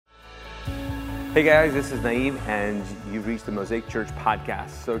Hey guys, this is Naeem, and you've reached the Mosaic Church podcast.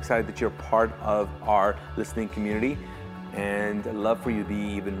 So excited that you're part of our listening community, and I'd love for you to be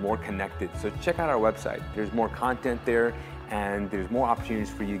even more connected. So check out our website. There's more content there, and there's more opportunities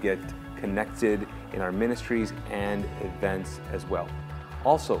for you to get connected in our ministries and events as well.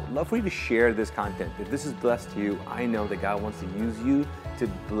 Also, love for you to share this content. If this is blessed to you, I know that God wants to use you to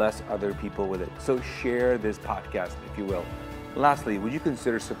bless other people with it. So share this podcast, if you will. Lastly, would you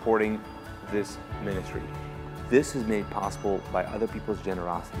consider supporting this ministry? This is made possible by other people's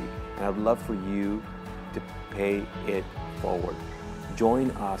generosity, and I'd love for you to pay it forward. Join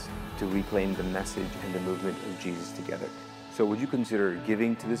us to reclaim the message and the movement of Jesus together. So would you consider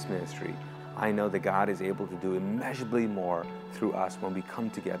giving to this ministry? I know that God is able to do immeasurably more through us when we come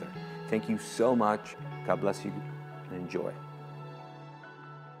together. Thank you so much. God bless you, and enjoy.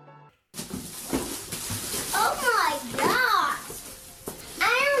 Oh my gosh!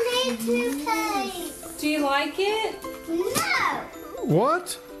 I don't need toothpaste. Do you like it? No!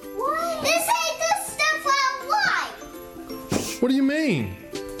 What? What? This ain't the stuff I like. What do you mean?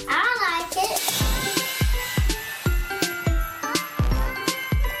 I like it.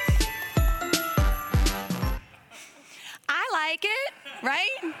 Like it,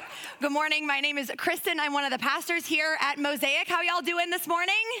 right? Good morning. My name is Kristin. I'm one of the pastors here at Mosaic. How y'all doing this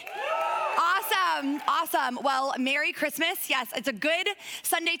morning? Awesome. Well, Merry Christmas. Yes, it's a good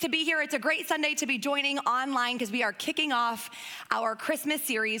Sunday to be here. It's a great Sunday to be joining online because we are kicking off our Christmas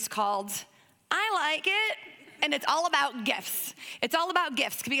series called I Like It. And it's all about gifts. It's all about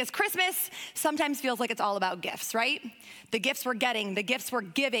gifts because Christmas sometimes feels like it's all about gifts, right? The gifts we're getting, the gifts we're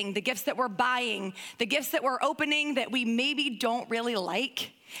giving, the gifts that we're buying, the gifts that we're opening that we maybe don't really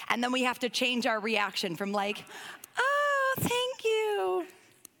like. And then we have to change our reaction from like, oh, thank you.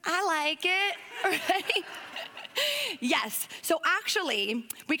 I like it, right? Yes. So actually,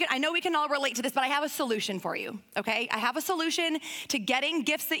 I know we can all relate to this, but I have a solution for you, okay? I have a solution to getting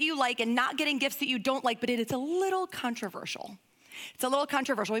gifts that you like and not getting gifts that you don't like, but it's a little controversial. It's a little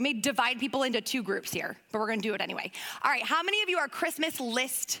controversial. We may divide people into two groups here, but we're gonna do it anyway. All right, how many of you are Christmas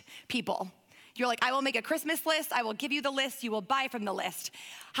list people? You're like, I will make a Christmas list, I will give you the list, you will buy from the list.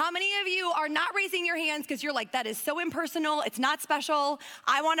 How many of you are not raising your hands because you're like, that is so impersonal, it's not special,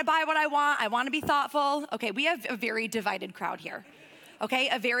 I wanna buy what I wanna be thoughtful? Okay, we have a very divided crowd here, okay?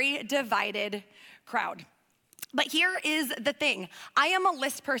 A very divided crowd. But here is the thing. I am a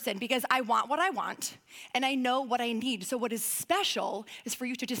list person because I want what I want and I know what I need. So what is special is for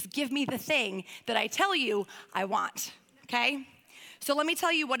you to just give me the thing that I tell you I want, okay? So let me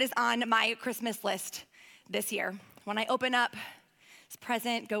tell you what is on my Christmas list this year. When I open up this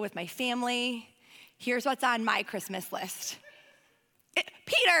present, go with my family, here's what's on my Christmas list.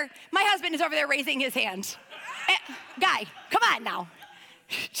 Peter, my husband, is over there raising his hand. Guy, come on now.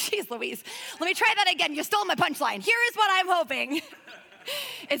 Jeez Louise. Let me try that again. You stole my punchline. Here is what I'm hoping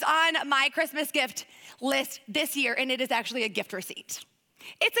is on my Christmas gift list this year, and it is actually a gift receipt.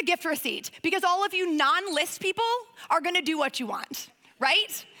 It's a gift receipt because all of you non-list people are gonna do what you want,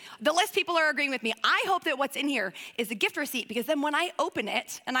 right? The list people are agreeing with me. I hope that what's in here is a gift receipt because then when I open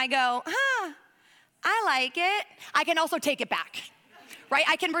it and I go, I like it, I can also take it back, right?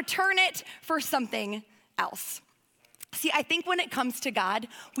 I can return it for something else. See, I think when it comes to God,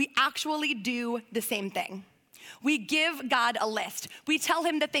 we actually do the same thing. We give God a list. We tell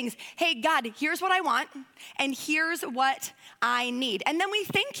him the things, hey, God, here's what I want, and here's what I need. And then we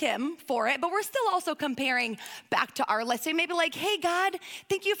thank him for it, but we're still also comparing back to our list. So maybe like, hey, God,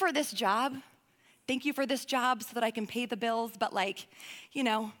 thank you for this job. Thank you for this job so that I can pay the bills, but like,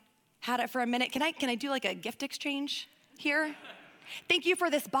 had it for a minute. Can I do like a gift exchange here? Thank you for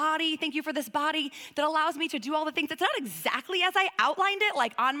this body. Thank you for this body that allows me to do all the things. It's not exactly as I outlined it,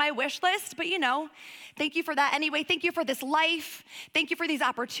 like on my wish list, but thank you for that anyway. Thank you for this life. Thank you for these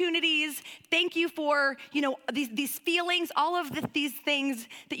opportunities. Thank you for, these feelings, all of these things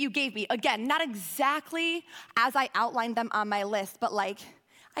that you gave me. Again, not exactly as I outlined them on my list, but like,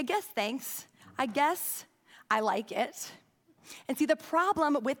 I guess thanks. I guess I like it. And see, the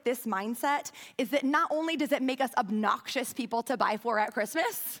problem with this mindset is that not only does it make us obnoxious people to buy for at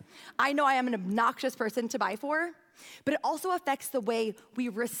Christmas, I know I am an obnoxious person to buy for, but it also affects the way we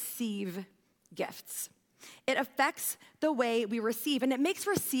receive gifts. It affects the way we receive, and it makes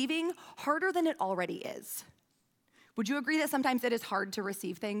receiving harder than it already is. Would you agree that sometimes it is hard to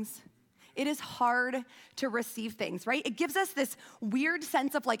receive things? It is hard to receive things, right? It gives us this weird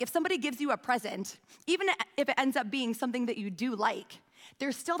sense of like, if somebody gives you a present, even if it ends up being something that you do like,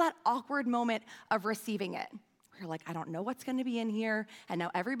 there's still that awkward moment of receiving it. Where you're like, I don't know what's gonna be in here, and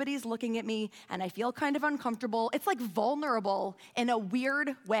now everybody's looking at me, and I feel kind of uncomfortable. It's like vulnerable in a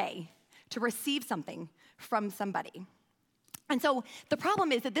weird way to receive something from somebody. And so the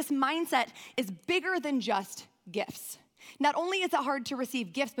problem is that this mindset is bigger than just gifts. Not only is it hard to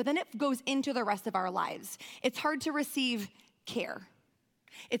receive gifts, but then it goes into the rest of our lives. It's hard to receive care.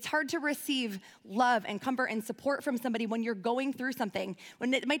 It's hard to receive love and comfort and support from somebody when you're going through something,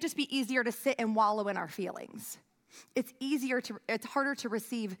 when it might just be easier to sit and wallow in our feelings. It's harder to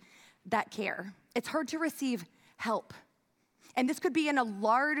receive that care. It's hard to receive help. And this could be in a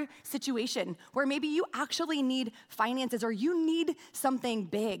large situation where maybe you actually need finances or you need something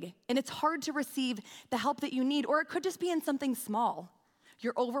big, and it's hard to receive the help that you need. Or it could just be in something small,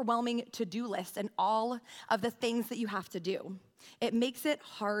 your overwhelming to-do list and all of the things that you have to do. It makes it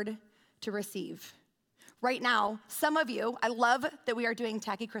hard to receive. Right now, some of you, I love that we are doing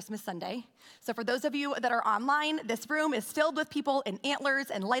Tacky Christmas Sunday. So for those of you that are online, this room is filled with people in antlers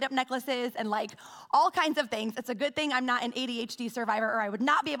and light up necklaces and like all kinds of things. It's a good thing I'm not an ADHD survivor, or I would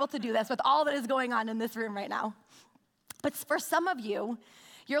not be able to do this with all that is going on in this room right now. But for some of you,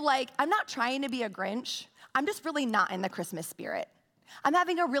 you're like, I'm not trying to be a Grinch. I'm just really not in the Christmas spirit. I'm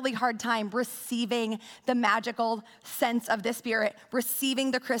having a really hard time receiving the magical sense of this spirit, receiving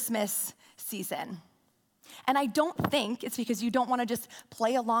the Christmas season. And I don't think it's because you don't want to just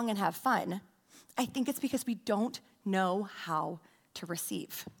play along and have fun. I think it's because we don't know how to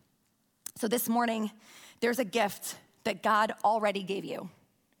receive. So this morning, there's a gift that God already gave you.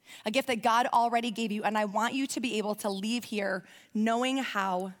 A gift that God already gave you, and I want you to be able to leave here knowing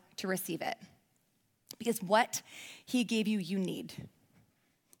how to receive it. Because what he gave you, you need.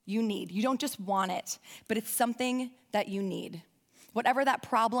 You need. You don't just want it, but it's something that you need. Whatever that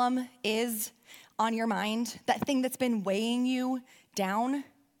problem is on your mind, that thing that's been weighing you down,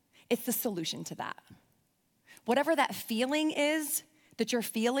 it's the solution to that. Whatever that feeling is that you're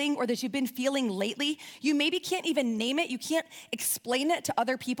feeling or that you've been feeling lately, you maybe can't even name it. You can't explain it to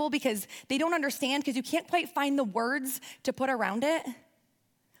other people because they don't understand, because you can't quite find the words to put around it.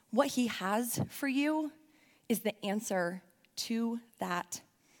 What he has for you is the answer to that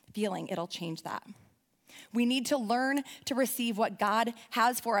feeling. It'll change that. We need to learn to receive what God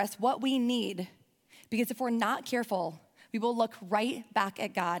has for us, what we need, because if we're not careful, we will look right back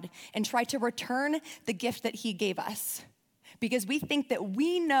at God and try to return the gift that he gave us, because we think that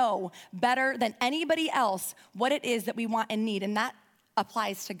we know better than anybody else what it is that we want and need, and that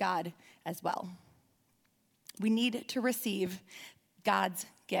applies to God as well. We need to receive God's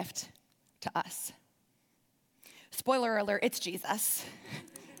gift to us. Spoiler alert, it's Jesus.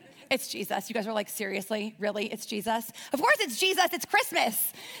 It's Jesus. You guys are like, seriously? Really? It's Jesus? Of course it's Jesus. It's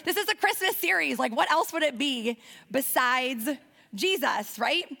Christmas. This is a Christmas series. Like, what else would it be besides Jesus,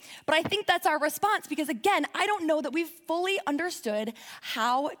 right? But I think that's our response because, again, I don't know that we've fully understood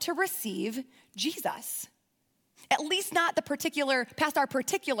how to receive Jesus. At least not past our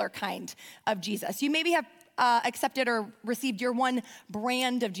particular kind of Jesus. You maybe have accepted or received your one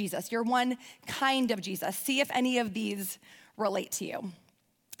brand of Jesus, your one kind of Jesus. See if any of these relate to you.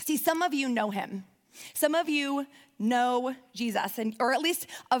 See, some of you know him. Some of you know Jesus, or at least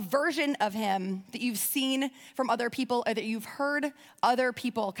a version of him that you've seen from other people or that you've heard other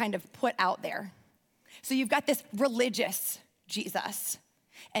people kind of put out there. So you've got this religious Jesus.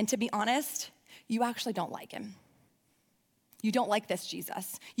 And to be honest, you actually don't like him. You don't like this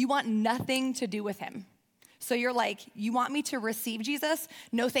Jesus. You want nothing to do with him. So you're like, you want me to receive Jesus?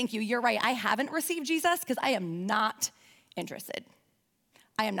 No, thank you. You're right. I haven't received Jesus because I am not interested.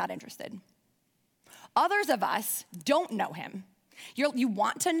 I am not interested. Others of us don't know him. You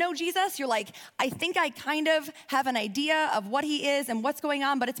want to know Jesus. You're like, I think I kind of have an idea of what he is and what's going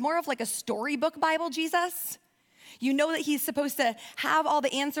on, but it's more of like a storybook Bible Jesus. You know that he's supposed to have all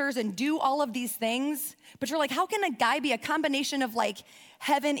the answers and do all of these things, but you're like, how can a guy be a combination of like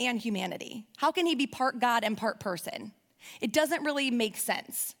heaven and humanity? How can he be part God and part person? It doesn't really make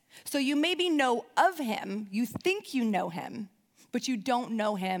sense. So you maybe know of him, you think you know him, but you don't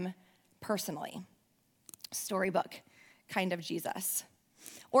know him personally. Storybook kind of Jesus.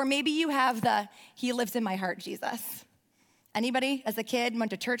 Or maybe you have the he lives in my heart Jesus. Anybody as a kid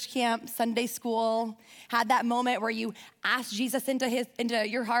went to church camp, Sunday school, had that moment where you asked Jesus into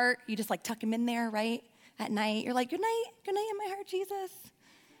your heart, you just like tuck him in there, right? At night, you're like, good night in my heart, Jesus.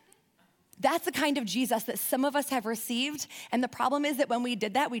 That's the kind of Jesus that some of us have received. And the problem is that when we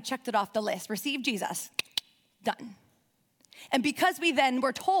did that, we checked it off the list. Receive Jesus, done. And because we then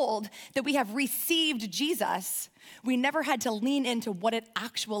were told that we have received Jesus, we never had to lean into what it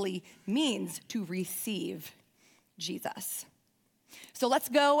actually means to receive Jesus. So let's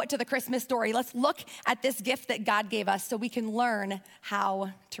go to the Christmas story. Let's look at this gift that God gave us so we can learn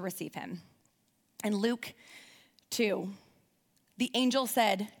how to receive him. In Luke 2, The angel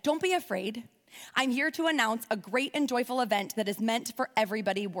said, "Don't be afraid. I'm here to announce a great and joyful event that is meant for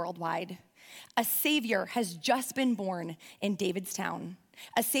everybody worldwide. A Savior has just been born in David's town,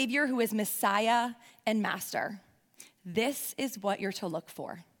 a Savior who is Messiah and Master. This is what you're to look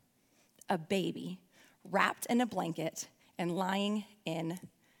for: a baby wrapped in a blanket and lying in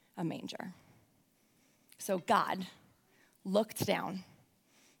a manger." So God looked down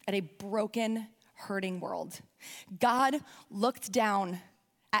at a broken, hurting world. God looked down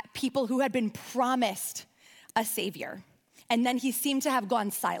at people who had been promised a Savior, and then he seemed to have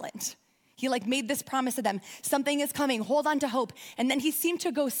gone silent. He made this promise to them: something is coming, hold on to hope. And then he seemed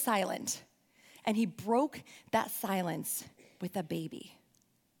to go silent. And he broke that silence with a baby.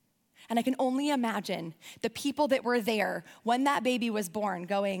 And I can only imagine the people that were there when that baby was born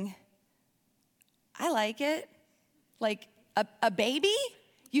going, "I like it. Like a baby?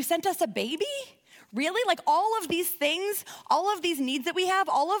 You sent us a baby? Really? Like all of these things, all of these needs that we have,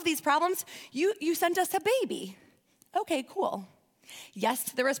 all of these problems, you sent us a baby. Okay, cool."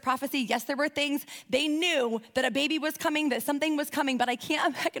 Yes, there was prophecy. Yes, there were things. They knew that a baby was coming, that something was coming, but I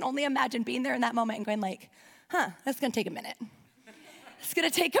can only imagine being there in that moment and going that's gonna take a minute. It's gonna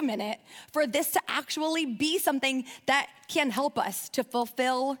take a minute for this to actually be something that can help us to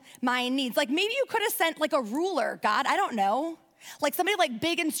fulfill my needs. Maybe you could have sent a ruler, God, I don't know. Somebody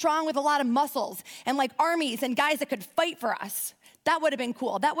big and strong with a lot of muscles and armies and guys that could fight for us. That would have been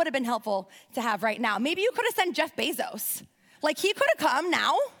cool. That would have been helpful to have right now. Maybe you could have sent Jeff Bezos. He could have come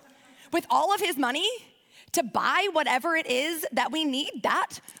now with all of his money to buy whatever it is that we need.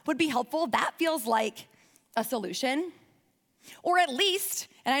 That would be helpful. That feels like a solution. Or at least,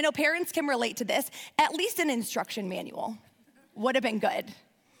 and I know parents can relate to this, at least an instruction manual would have been good,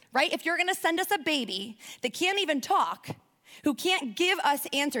 right? If you're gonna send us a baby that can't even talk, who can't give us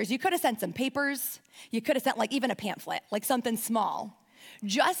answers, you could have sent some papers. You could have sent even a pamphlet, something small,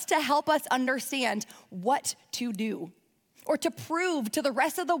 just to help us understand what to do, or to prove to the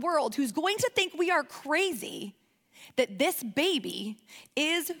rest of the world who's going to think we are crazy that this baby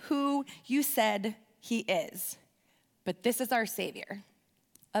is who you said he is. But this is our Savior,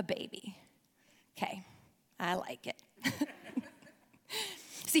 a baby. Okay, I like it.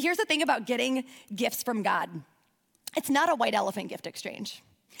 See, here's the thing about getting gifts from God. It's not a white elephant gift exchange,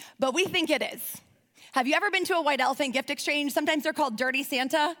 but we think it is. Have you ever been to a white elephant gift exchange? Sometimes they're called Dirty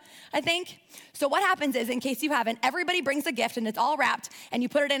Santa, I think. So what happens is, in case you haven't, everybody brings a gift and it's all wrapped and you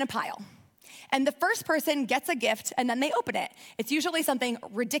put it in a pile. And the first person gets a gift and then they open it. It's usually something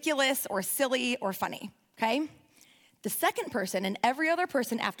ridiculous or silly or funny, okay? The second person and every other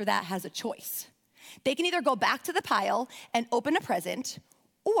person after that has a choice. They can either go back to the pile and open a present,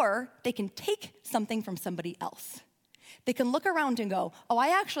 or they can take something from somebody else. They can look around and go, "Oh, I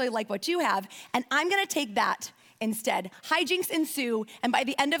actually like what you have, and I'm gonna take that instead." Hijinks ensue, and by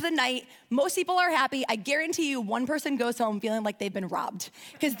the end of the night, most people are happy. I guarantee you one person goes home feeling like they've been robbed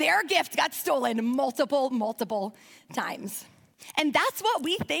because their gift got stolen multiple times. And that's what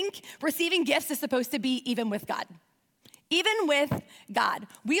we think receiving gifts is supposed to be, even with God. Even with God.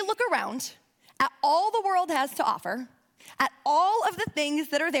 We look around at all the world has to offer, at all of the things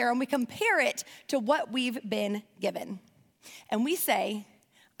that are there, and we compare it to what we've been given. And we say,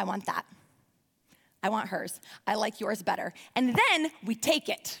 "I want that. I want hers. I like yours better." And then we take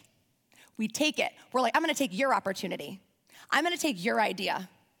it. We take it. We're like, "I'm gonna take your opportunity. I'm gonna take your idea.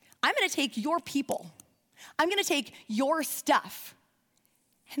 I'm gonna take your people. I'm gonna take your stuff."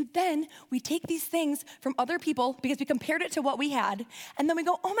 And then we take these things from other people because we compared it to what we had, and then we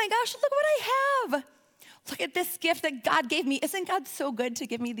go, "Oh my gosh, look what I have. Look at this gift that God gave me. Isn't God so good to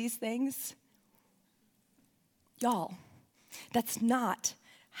give me these things?" Y'all, that's not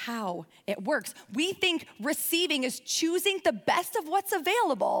how it works. We think receiving is choosing the best of what's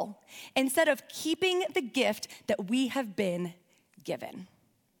available instead of keeping the gift that we have been given.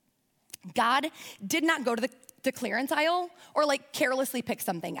 God did not go to the clearance aisle or carelessly pick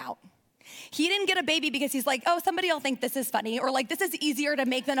something out. He didn't get a baby because he's like, "Oh, somebody will think this is funny," or "This is easier to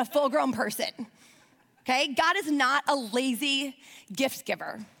make than a full-grown person." Okay? God is not a lazy gift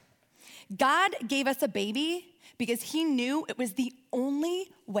giver. God gave us a baby because he knew it was the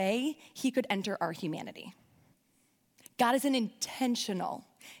only way he could enter our humanity. God is an intentional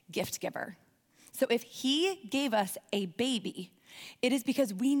gift giver. So if he gave us a baby, it is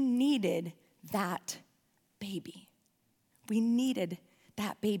because we needed that baby. We needed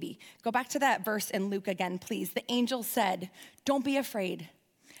that baby. Go back to that verse in Luke again, please. The angel said, "Don't be afraid.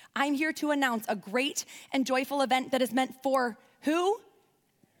 I'm here to announce a great and joyful event that is meant for" who?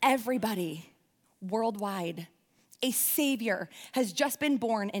 Everybody, worldwide. A Savior has just been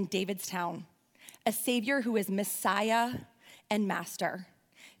born in David's town. A Savior who is Messiah and master.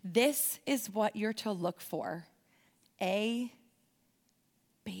 This is what you're to look for. A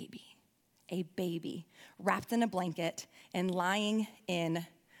baby wrapped in a blanket and lying in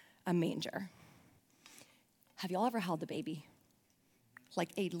a manger. Have y'all ever held a baby? Like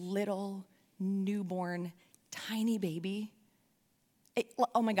a little newborn, tiny baby?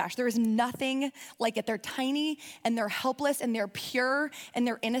 Oh my gosh, there is nothing like it. They're tiny and they're helpless and they're pure and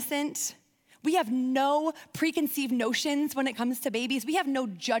they're innocent. We have no preconceived notions when it comes to babies. We have no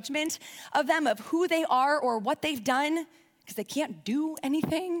judgment of them, of who they are or what they've done, because they can't do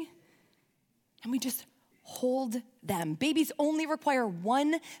anything. And we just hold them. Babies only require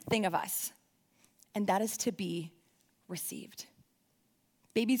one thing of us, and that is to be received.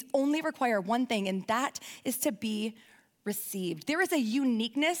 Babies only require one thing, and that is to be received. There is a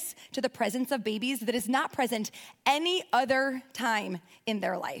uniqueness to the presence of babies that is not present any other time in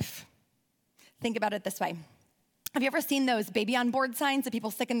their life. Think about it this way. Have you ever seen those baby on board signs that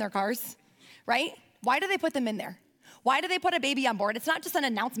people stick in their cars, right? Why do they put them in there? Why do they put a baby on board? It's not just an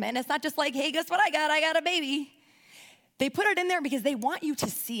announcement. It's not just like, hey, guess what I got? I got a baby. They put it in there because they want you to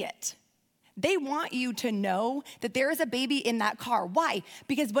see it. They want you to know that there is a baby in that car. Why?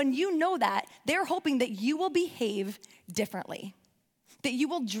 Because when you know that, they're hoping that you will behave differently, that you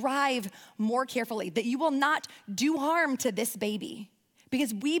will drive more carefully, that you will not do harm to this baby,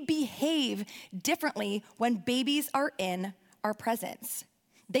 because we behave differently when babies are in our presence.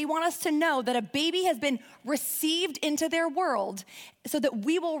 They want us to know that a baby has been received into their world so that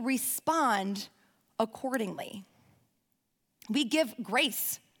we will respond accordingly. We give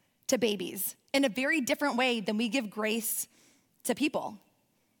grace to babies in a very different way than we give grace to people.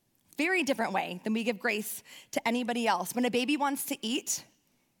 Very different way than we give grace to anybody else. When a baby wants to eat,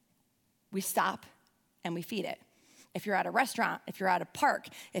 we stop and we feed it. If you're at a restaurant, if you're at a park,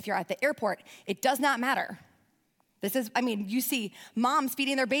 if you're at the airport, it does not matter. You see moms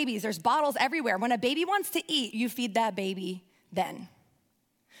feeding their babies. There's bottles everywhere. When a baby wants to eat, you feed that baby then.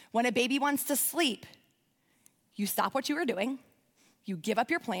 When a baby wants to sleep, you stop what you are doing, you give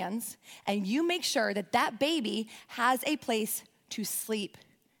up your plans, and you make sure that that baby has a place to sleep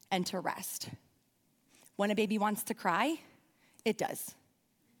and to rest. When a baby wants to cry, it does.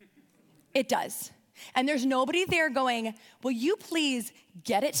 It does. And there's nobody there going, will you please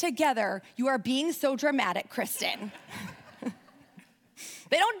get it together? You are being so dramatic, Kristin.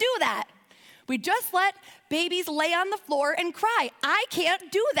 They don't do that. We just let babies lay on the floor and cry. I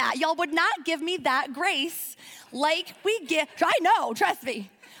can't do that. Y'all would not give me that grace like we give, I know, trust me,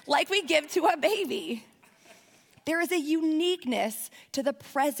 like we give to a baby. There is a uniqueness to the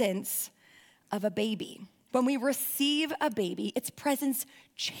presence of a baby. When we receive a baby, its presence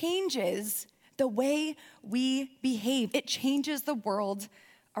changes the way we behave. It changes the world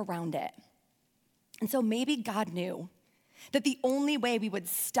around it. And so maybe God knew that the only way we would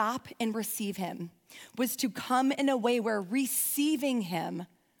stop and receive him was to come in a way where receiving him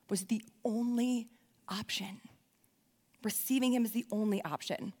was the only option. Receiving him is the only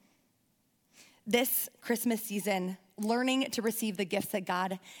option. This Christmas season, learning to receive the gifts that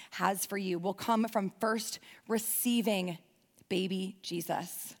God has for you will come from first receiving baby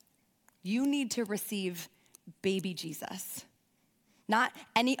Jesus. You need to receive baby Jesus. Not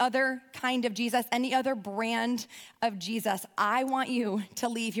any other kind of Jesus, any other brand of Jesus. I want you to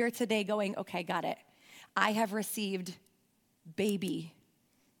leave here today going, okay, got it. I have received baby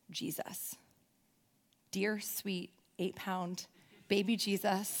Jesus. Dear, sweet, 8-pound baby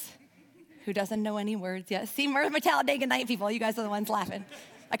Jesus, who doesn't know any words yet. See, we're Talladega Night people. You guys are the ones laughing.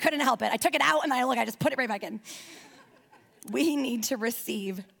 I couldn't help it. I took it out and I just put it right back in. We need to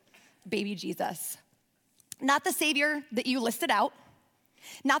receive baby Jesus. Not the Savior that you listed out,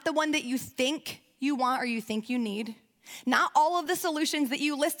 not the one that you think you want or you think you need, not all of the solutions that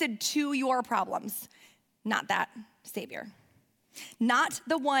you listed to your problems, not that Savior. Not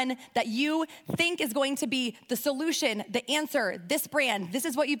the one that you think is going to be the solution, the answer, this brand, this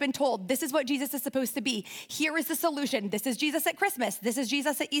is what you've been told, this is what Jesus is supposed to be. Here is the solution. This is Jesus at Christmas. This is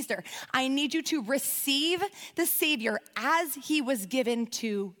Jesus at Easter. I need you to receive the Savior as he was given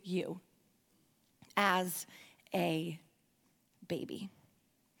to you, as a baby.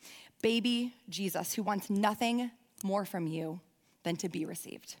 Baby Jesus, who wants nothing more from you than to be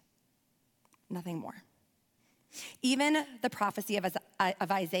received. Nothing more. Even the prophecy of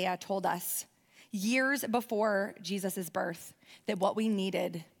Isaiah told us years before Jesus' birth that what we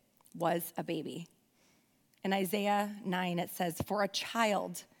needed was a baby. In Isaiah 9, it says, "For a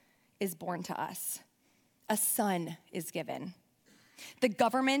child is born to us, a son is given. The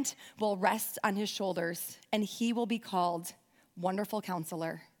government will rest on his shoulders, and he will be called Wonderful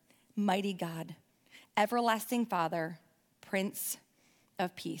Counselor, Mighty God, Everlasting Father, Prince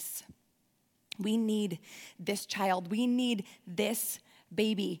of Peace. We need this child. We need this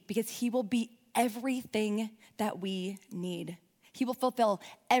baby because he will be everything that we need. He will fulfill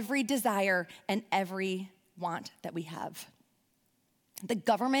every desire and every want that we have. The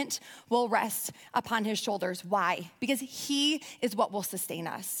government will rest upon his shoulders. Why? Because he is what will sustain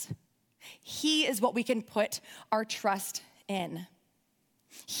us. He is what we can put our trust in.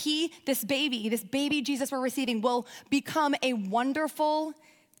 This baby Jesus we're receiving will become a wonderful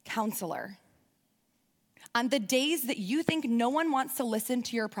counselor. On the days that you think no one wants to listen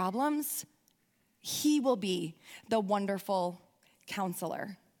to your problems, he will be the wonderful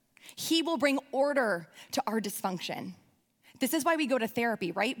counselor. He will bring order to our dysfunction. This is why we go to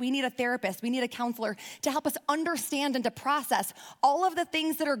therapy, right? We need a therapist, we need a counselor to help us understand and to process all of the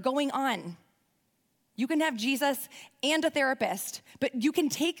things that are going on. You can have Jesus and a therapist, but you can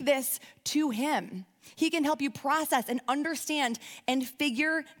take this to him. He can help you process and understand and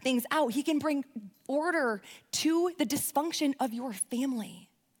figure things out. He can bring order to the dysfunction of your family.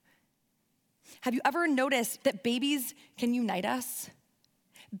 Have you ever noticed that babies can unite us?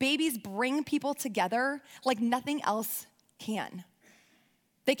 Babies bring people together like nothing else can.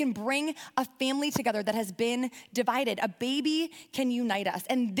 They can bring a family together that has been divided. A baby can unite us.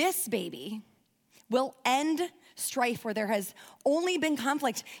 And this baby will end strife where there has only been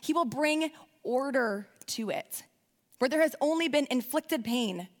conflict. He will bring order to it. Where there has only been inflicted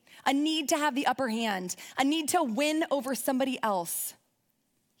pain, a need to have the upper hand, a need to win over somebody else.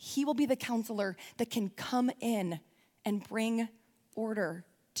 He will be the counselor that can come in and bring order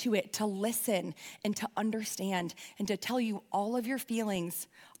to it, to listen and to understand and to tell you all of your feelings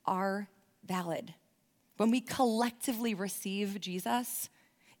are valid. When we collectively receive Jesus,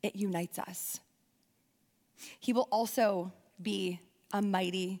 it unites us. He will also be a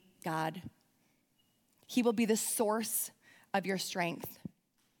mighty God. He will be the source of your strength.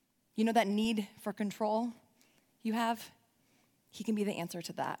 You know that need for control you have? He can be the answer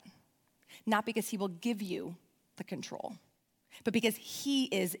to that. Not because he will give you the control, but because he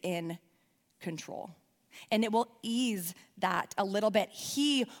is in control. And it will ease that a little bit.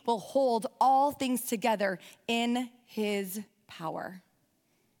 He will hold all things together in his power.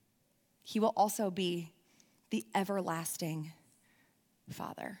 He will also be the everlasting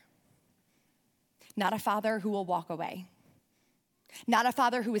Father. Not a father who will walk away. Not a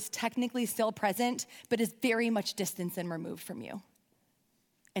father who is technically still present, but is very much distant and removed from you.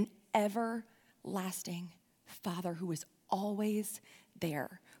 An everlasting Father who is always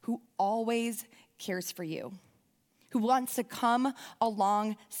there, who always cares for you, who wants to come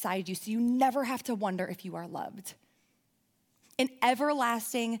alongside you so you never have to wonder if you are loved. An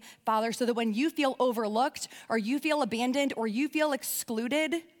everlasting Father so that when you feel overlooked or you feel abandoned or you feel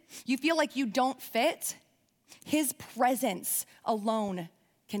excluded, you feel like you don't fit, his presence alone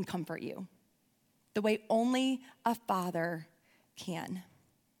can comfort you the way only a father can.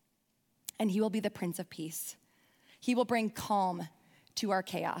 And he will be the Prince of Peace. He will bring calm to our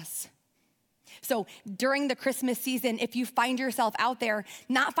chaos. So during the Christmas season, if you find yourself out there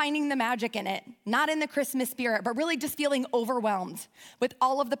not finding the magic in it, not in the Christmas spirit, but really just feeling overwhelmed with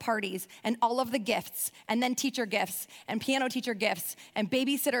all of the parties and all of the gifts, and then teacher gifts and piano teacher gifts and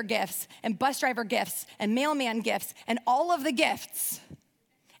babysitter gifts and bus driver gifts and mailman gifts and all of the gifts,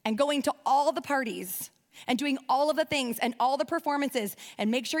 and going to all the parties and doing all of the things and all the performances,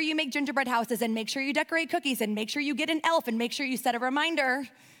 and make sure you make gingerbread houses and make sure you decorate cookies and make sure you get an elf and make sure you set a reminder.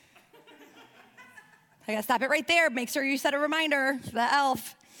 I gotta stop it right there. Make sure you set a reminder for the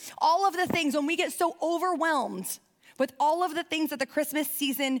elf. All of the things, when we get so overwhelmed with all of the things that the Christmas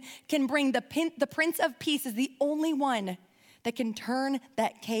season can bring, the Prince of Peace is the only one that can turn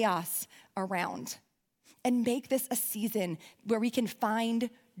that chaos around and make this a season where we can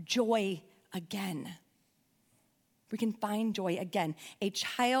find joy again. We can find joy again. A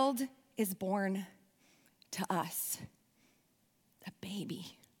child is born to us, a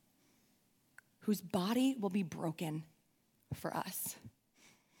baby, whose body will be broken for us,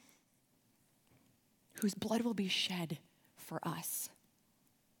 whose blood will be shed for us,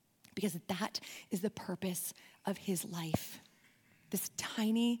 because that is the purpose of his life. This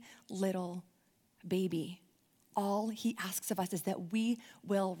tiny little baby, all he asks of us is that we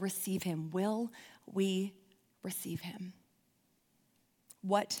will receive him. Will we receive him?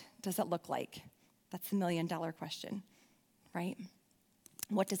 What does it look like? That's the $1 million question, right?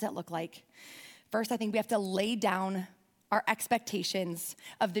 What does it look like? First, I think we have to lay down our expectations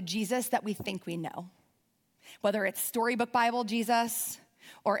of the Jesus that we think we know. Whether it's storybook Bible Jesus,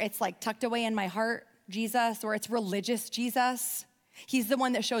 or it's like tucked away in my heart Jesus, or it's religious Jesus. He's the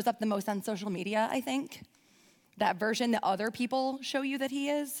one that shows up the most on social media, I think. that version that other people show you that he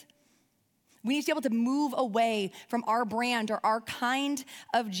is. We need to be able to move away from our brand or our kind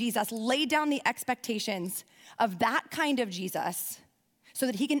of Jesus, lay down the expectations of that kind of Jesus so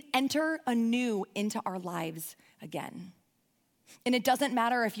that he can enter anew into our lives again. And it doesn't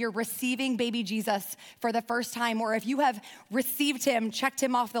matter if you're receiving baby Jesus for the first time or if you have received him, checked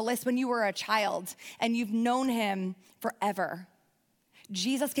him off the list when you were a child and you've known him forever.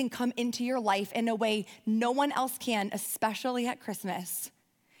 Jesus can come into your life in a way no one else can, especially at Christmas,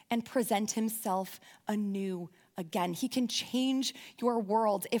 and present himself anew again. He can change your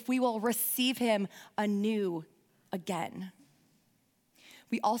world if we will receive him anew again.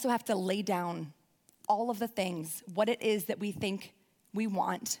 We also have to lay down all of the things, what it is that we think we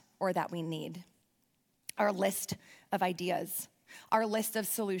want or that we need. Our list of ideas, our list of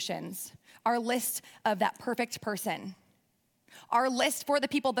solutions, our list of that perfect person, our list for the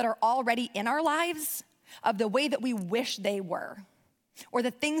people that are already in our lives of the way that we wish they were, or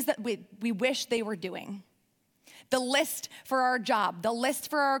the things that we wish they were doing. The list for our job, the list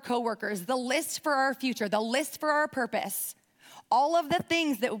for our coworkers, the list for our future, the list for our purpose. All of the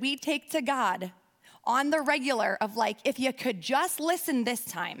things that we take to God on the regular of like, if you could just listen this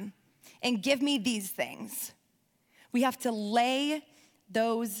time and give me these things. We have to lay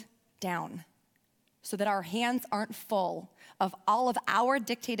those down so that our hands aren't full of all of our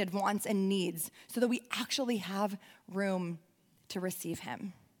dictated wants and needs so that we actually have room to receive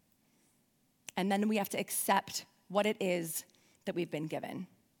him. And then we have to accept what it is that we've been given.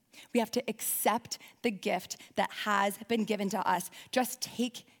 We have to accept the gift that has been given to us. Just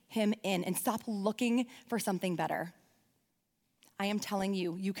take him in and stop looking for something better. I am telling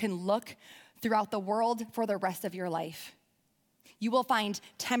you, you can look throughout the world for the rest of your life. You will find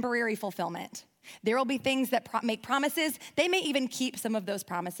temporary fulfillment. There will be things that make promises. They may even keep some of those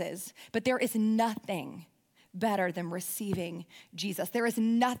promises, but there is nothing better than receiving Jesus. There is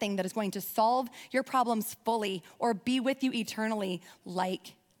nothing that is going to solve your problems fully or be with you eternally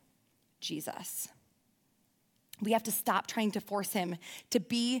like Jesus. We have to stop trying to force him to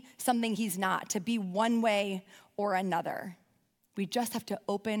be something he's not, to be one way or another. We just have to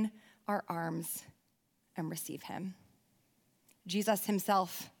open our arms and receive him. Jesus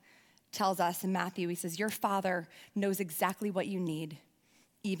himself tells us in Matthew, he says, your Father knows exactly what you need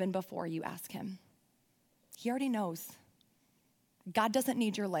even before you ask him. He already knows. God doesn't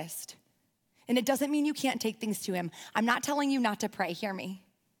need your list. And it doesn't mean you can't take things to him. I'm not telling you not to pray, hear me.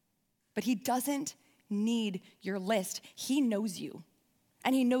 But he doesn't need your list. He knows you.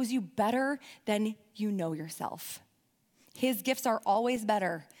 And he knows you better than you know yourself. His gifts are always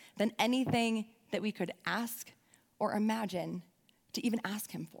better than anything that we could ask or imagine to even ask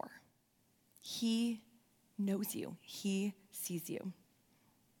him for. He knows you. He sees you.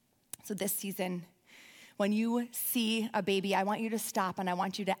 So this season, when you see a baby, I want you to stop and I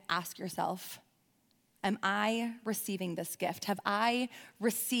want you to ask yourself, am I receiving this gift? Have I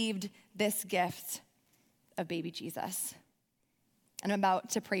received this gift of baby Jesus? And I'm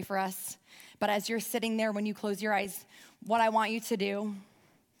about to pray for us. But as you're sitting there, when you close your eyes, what I want you to do,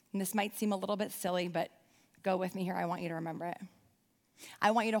 and this might seem a little bit silly, but go with me here. I want you to remember it.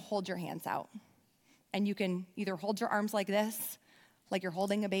 I want you to hold your hands out. And you can either hold your arms like this, like you're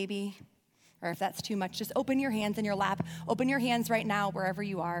holding a baby, or if that's too much, just open your hands in your lap. Open your hands right now, wherever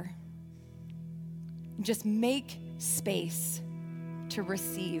you are. Just make space to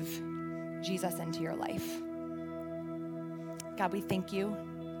receive Jesus into your life. God, we thank you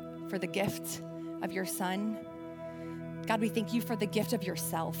for the gift of your Son. God, we thank you for the gift of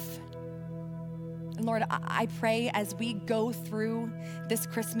yourself. And Lord, I pray as we go through this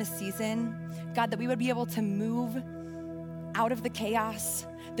Christmas season, God, that we would be able to move out of the chaos,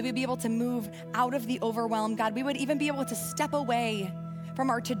 that we'd be able to move out of the overwhelm. God, we would even be able to step away from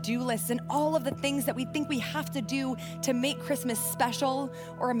our to-do lists and all of the things that we think we have to do to make Christmas special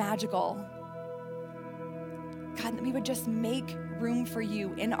or magical. God, that we would just make room for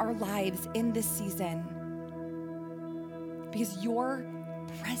you in our lives in this season, because your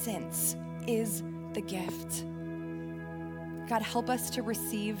presence is the gift. God, help us to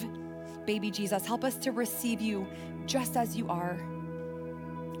receive baby Jesus. Help us to receive you just as you are,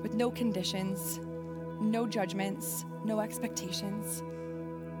 with no conditions, no judgments, no expectations.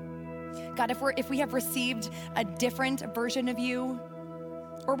 God, if we have received a different version of you,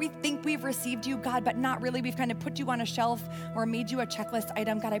 or we think we've received you, God, but not really, we've kind of put you on a shelf or made you a checklist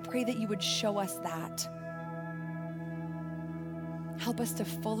item, God, I pray that you would show us that. Help us to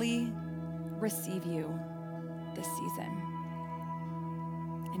fully receive you this season.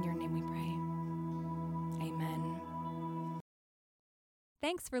 In your name we pray. Amen.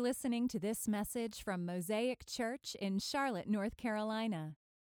 Thanks for listening to this message from Mosaic Church in Charlotte, North Carolina.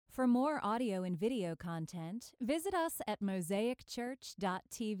 For more audio and video content, visit us at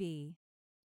mosaicchurch.tv.